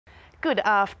Good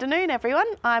afternoon everyone,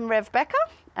 I'm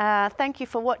RevBecca. Thank you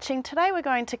for watching. Today we're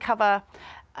going to cover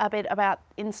a bit about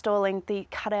installing the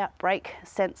cutout brake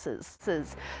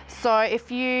sensors. So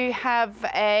if you have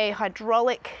a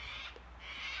hydraulic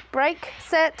brake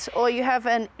set or you have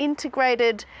an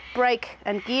integrated brake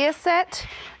and gear set,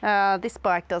 this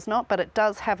bike does not, but it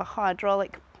does have a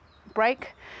hydraulic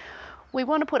brake. We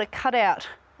want to put a cutout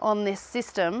on this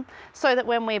system so that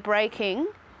when we're braking,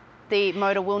 the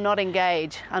motor will not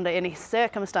engage under any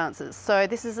circumstances. So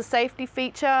this is a safety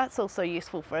feature. It's also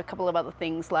useful for a couple of other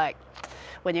things, like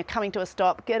when you're coming to a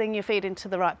stop, getting your feet into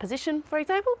the right position, for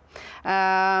example,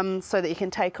 so that you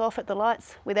can take off at the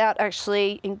lights without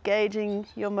actually engaging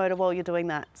your motor while you're doing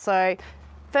that. So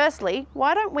firstly,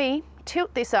 why don't we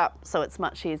tilt this up so it's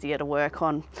much easier to work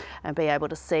on and be able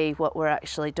to see what we're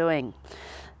actually doing.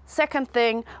 Second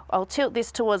thing, I'll tilt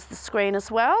this towards the screen as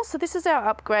well. So this is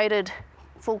our upgraded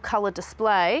full color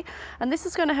display, and this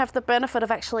is going to have the benefit of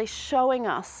actually showing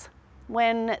us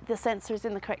when the sensor is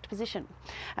in the correct position.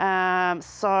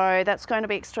 So that's going to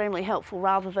be extremely helpful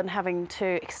rather than having to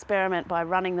experiment by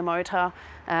running the motor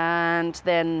and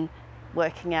then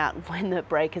working out when the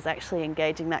brake is actually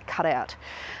engaging that cutout.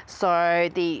 So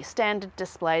the standard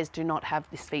displays do not have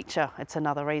this feature. It's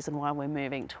another reason why we're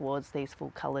moving towards these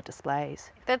full color displays.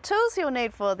 The tools you'll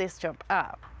need for this job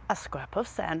are a scrap of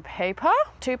sandpaper,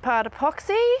 2-part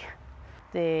epoxy,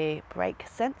 the brake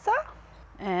sensor,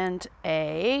 and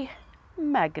a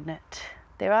magnet.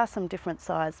 There are some different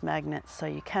size magnets, so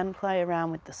you can play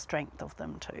around with the strength of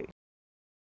them too.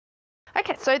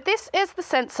 Okay, so this is the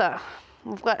sensor.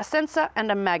 We've got a sensor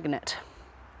and a magnet,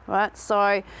 right?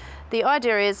 So the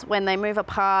idea is when they move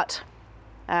apart,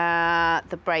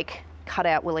 the brake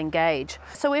cutout will engage.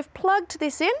 So we've plugged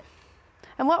this in,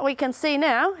 and what we can see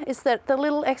now is that the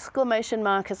little exclamation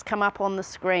mark has come up on the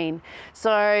screen.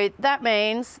 So that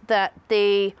means that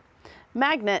the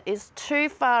magnet is too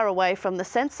far away from the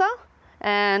sensor,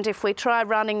 and if we try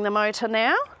running the motor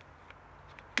now,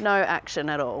 no action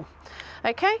at all.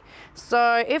 Okay,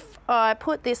 so if I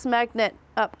put this magnet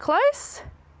up close,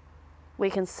 we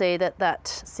can see that that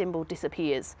symbol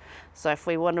disappears. So if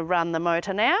we want to run the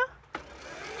motor now,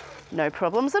 no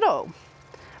problems at all.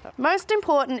 Most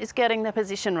important is getting the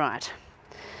position right.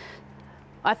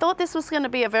 I thought this was going to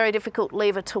be a very difficult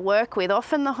lever to work with.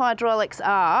 Often the hydraulics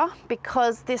are,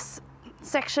 because this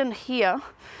section here,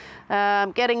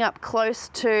 getting up close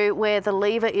to where the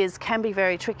lever is can be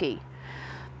very tricky.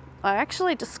 I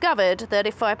actually discovered that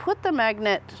if I put the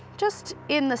magnet just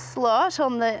in the slot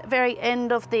on the very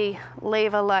end of the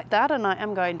lever like that, and I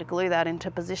am going to glue that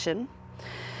into position,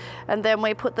 and then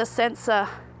we put the sensor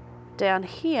down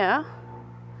here,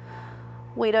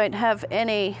 we don't have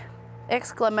any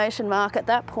exclamation mark at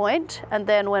that point, and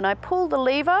then when I pull the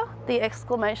lever, the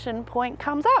exclamation point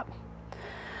comes up.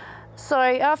 So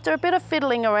after a bit of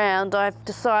fiddling around, I've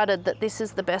decided that this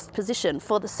is the best position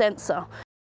for the sensor.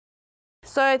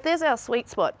 So there's our sweet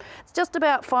spot. It's just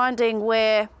about finding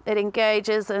where it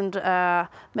engages and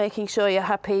making sure you're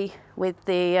happy with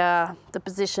the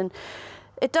position.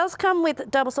 It does come with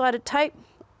double-sided tape.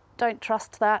 Don't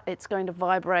trust that, it's going to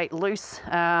vibrate loose,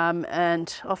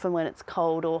 and often when it's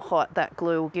cold or hot, that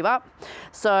glue will give up.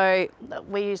 So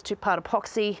we use 2-part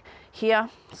epoxy here.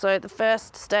 So the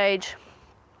first stage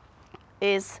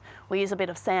is we use a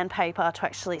bit of sandpaper to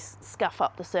actually scuff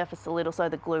up the surface a little so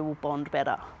the glue will bond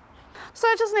better. So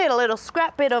I just need a little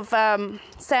scrap bit of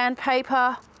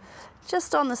sandpaper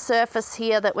just on the surface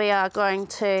here that we are going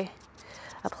to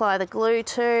apply the glue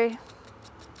to.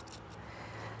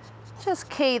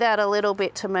 Just key that a little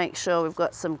bit to make sure we've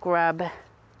got some grab.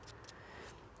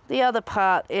 The other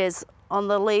part is on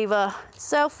the lever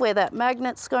itself where that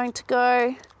magnet's going to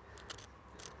go,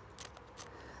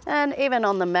 and even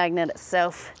on the magnet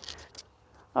itself.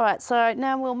 All right, so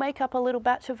now we'll make up a little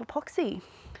batch of epoxy.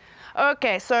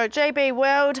 Okay, so JB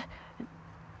Weld,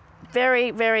 very,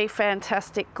 very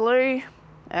fantastic glue.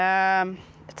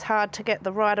 It's hard to get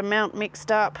the right amount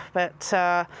mixed up, but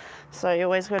so you're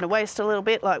always going to waste a little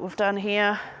bit like we've done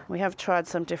here. We have tried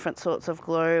some different sorts of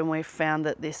glue and we've found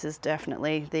that this is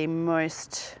definitely the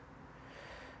most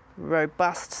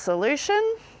robust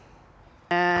solution.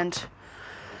 And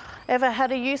ever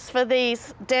had a use for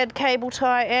these dead cable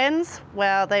tie ends?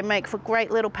 Well, they make for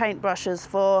great little paintbrushes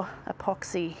for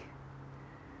epoxy.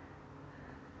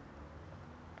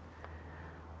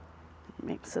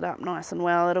 Mix it up nice and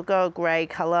well, it'll go a grey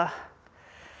colour.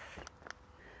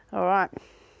 All right,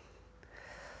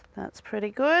 that's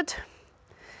pretty good.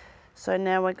 So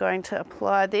now we're going to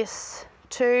apply this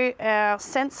to our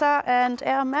sensor and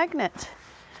our magnet.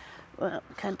 Well,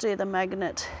 can't do the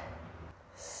magnet.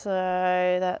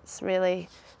 So that's really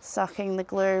sucking the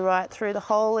glue right through the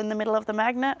hole in the middle of the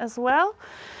magnet as well.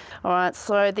 All right,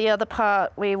 so the other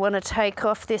part, we want to take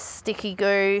off this sticky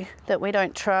goo that we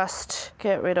don't trust.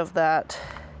 Get rid of that.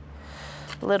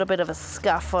 A little bit of a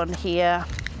scuff on here.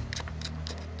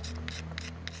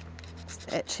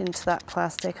 Just etch into that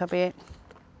plastic a bit.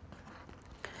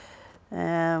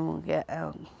 And we'll get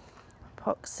our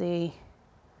epoxy.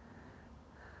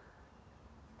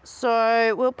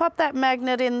 So we'll pop that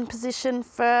magnet in position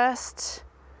first.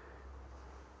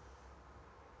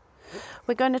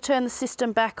 We're going to turn the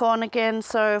system back on again,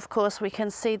 so of course we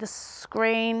can see the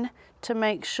screen to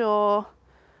make sure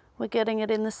we're getting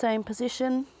it in the same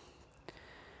position.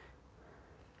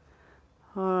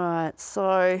 All right,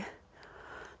 so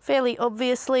fairly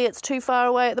obviously it's too far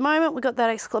away at the moment. We've got that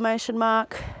exclamation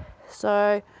mark.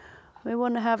 So we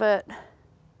want to have it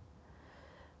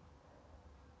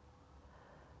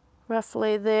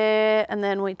roughly there, and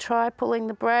then we try pulling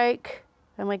the brake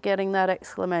and we're getting that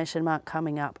exclamation mark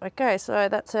coming up. Okay, so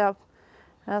that's our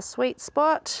sweet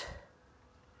spot.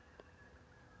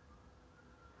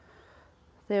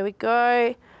 There we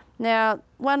go. Now,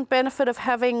 one benefit of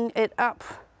having it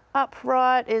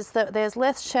upright is that there's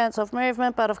less chance of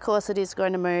movement, but of course it is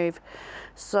going to move.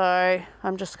 So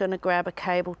I'm just going to grab a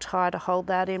cable tie to hold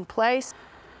that in place.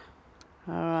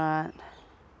 All right.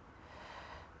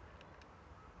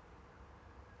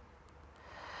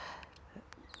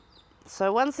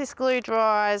 So once this glue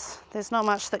dries, there's not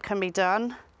much that can be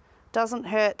done. Doesn't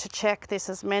hurt to check this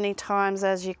as many times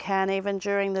as you can, even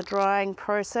during the drying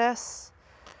process,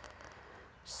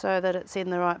 so that it's in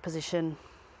the right position.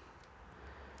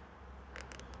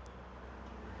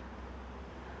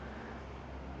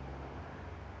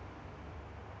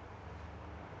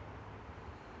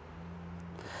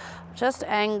 Just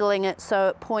angling it so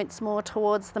it points more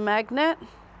towards the magnet.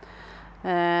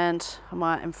 And I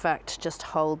might in fact just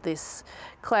hold this,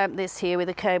 clamp this here with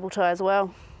a cable tie as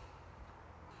well.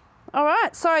 All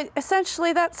right, so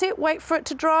essentially that's it. Wait for it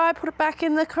to dry, put it back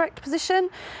in the correct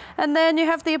position, and then you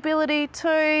have the ability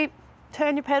to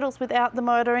turn your pedals without the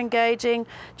motor engaging,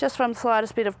 just from the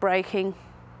slightest bit of braking.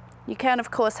 You can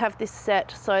of course have this set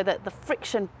so that the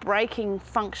friction braking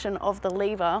function of the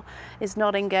lever is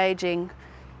not engaging.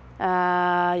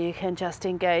 You can just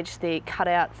engage the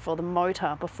cutout for the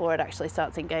motor before it actually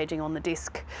starts engaging on the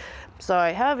disc.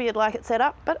 So however you'd like it set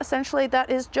up, but essentially that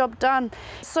is job done.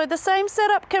 So the same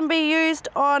setup can be used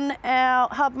on our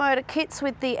hub motor kits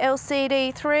with the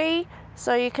LCD3.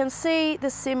 So you can see the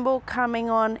symbol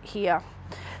coming on here.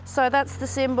 So that's the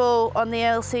symbol on the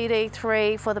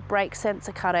LCD3 for the brake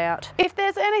sensor cutout. If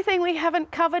there's anything we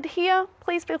haven't covered here,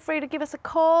 please feel free to give us a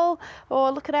call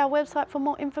or look at our website for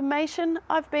more information.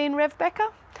 I've been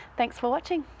RevBecca. Thanks for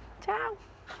watching. Ciao.